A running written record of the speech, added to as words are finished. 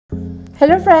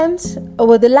Hello friends,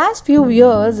 over the last few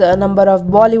years, a number of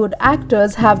Bollywood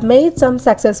actors have made some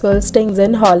successful stings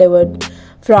in Hollywood.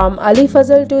 From Ali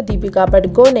Fazal to Deepika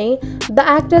Padukone, the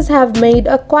actors have made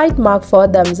a quiet mark for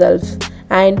themselves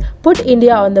and put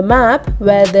India on the map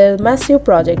with their massive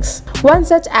projects. One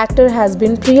such actor has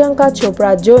been Priyanka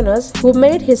Chopra Jonas, who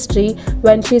made history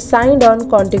when she signed on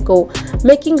Quantico,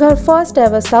 making her first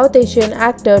ever South Asian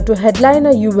actor to headline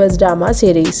a US drama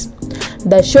series.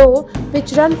 The show,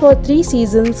 which ran for 3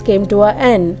 seasons, came to an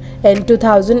end in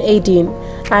 2018,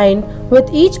 and with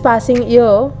each passing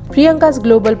year, Priyanka's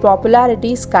global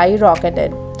popularity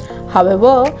skyrocketed.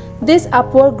 However, this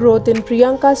upward growth in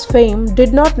Priyanka's fame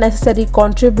did not necessarily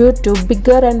contribute to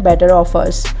bigger and better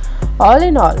offers. All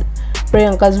in all,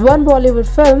 Priyanka's one Bollywood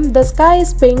film, The Sky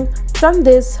is Pink, trumped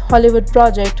this Hollywood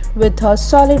project with her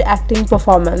solid acting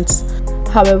performance.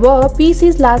 However,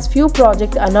 PC's last few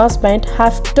project announcements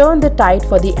have turned the tide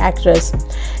for the actress.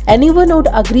 Anyone would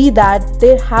agree that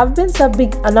there have been some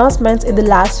big announcements in the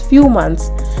last few months.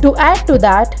 To add to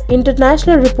that,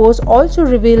 international reports also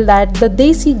reveal that the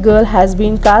Desi girl has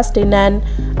been cast in an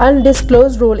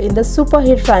undisclosed role in the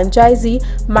superhit franchise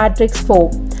Matrix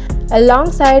 4,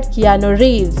 alongside Keanu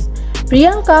Reeves.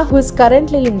 Priyanka, who is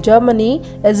currently in Germany,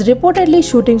 is reportedly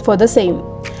shooting for the same.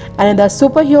 And in the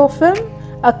superhero film,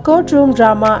 a courtroom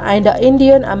drama and an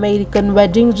Indian-American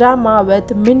wedding drama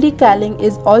with Mindy Kaling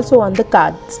is also on the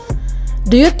cards.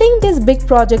 Do you think these big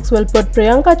projects will put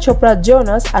Priyanka Chopra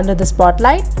Jonas under the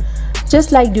spotlight,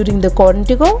 just like during the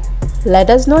Quantico?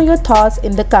 Let us know your thoughts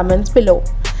in the comments below.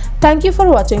 Thank you for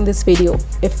watching this video.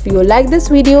 If you like this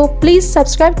video, please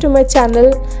subscribe to my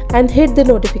channel and hit the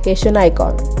notification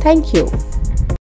icon. Thank you.